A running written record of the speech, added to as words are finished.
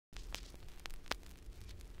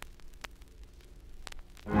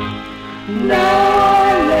Now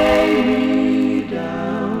I lay me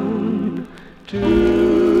down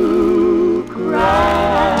to cry.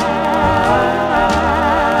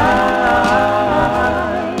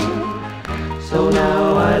 So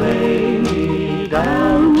now I lay me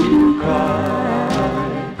down to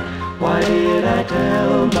cry. Why did I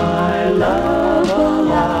tell my love a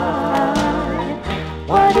lie?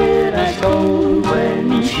 Why did I scold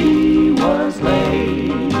when she was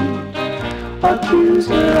late? Accuse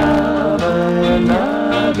her of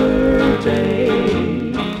another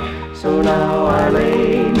day. So now I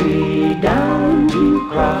lay me down to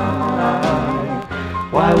cry.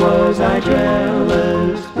 Why was I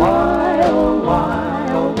jealous? Why, oh why,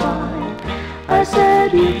 oh why? I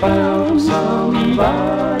said you found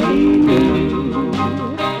somebody new.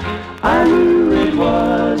 I knew it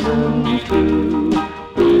wasn't true.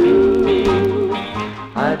 Ooh,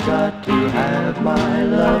 I've got to have my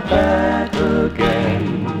love back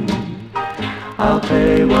again. I'll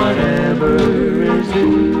pay whatever is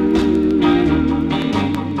due.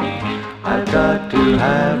 I've got to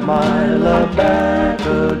have my love back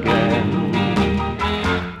again.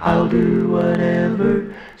 I'll do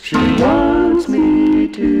whatever she wants me